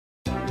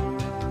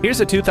Here's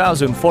a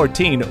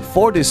 2014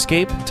 Ford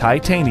Escape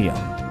Titanium.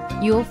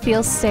 You'll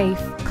feel safe,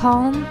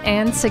 calm,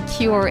 and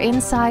secure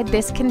inside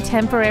this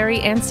contemporary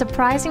and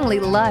surprisingly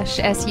lush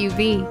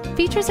SUV.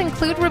 Features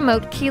include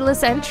remote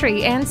keyless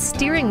entry and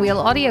steering wheel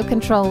audio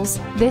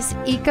controls. This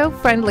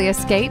eco-friendly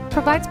Escape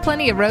provides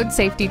plenty of road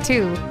safety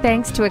too,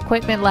 thanks to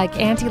equipment like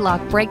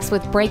anti-lock brakes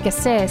with brake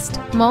assist,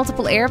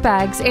 multiple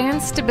airbags,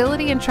 and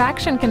stability and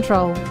traction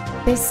control.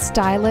 This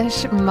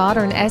stylish,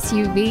 modern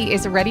SUV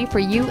is ready for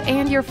you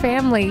and your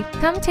family.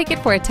 Come take it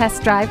for a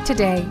test drive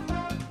today.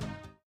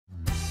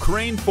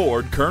 Crain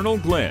Ford Colonel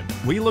Glenn.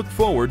 We look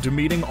forward to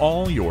meeting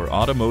all your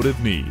automotive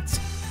needs.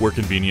 We're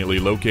conveniently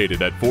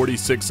located at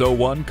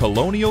 4601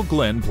 Colonial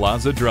Glen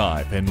Plaza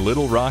Drive in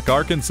Little Rock,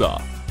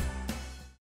 Arkansas.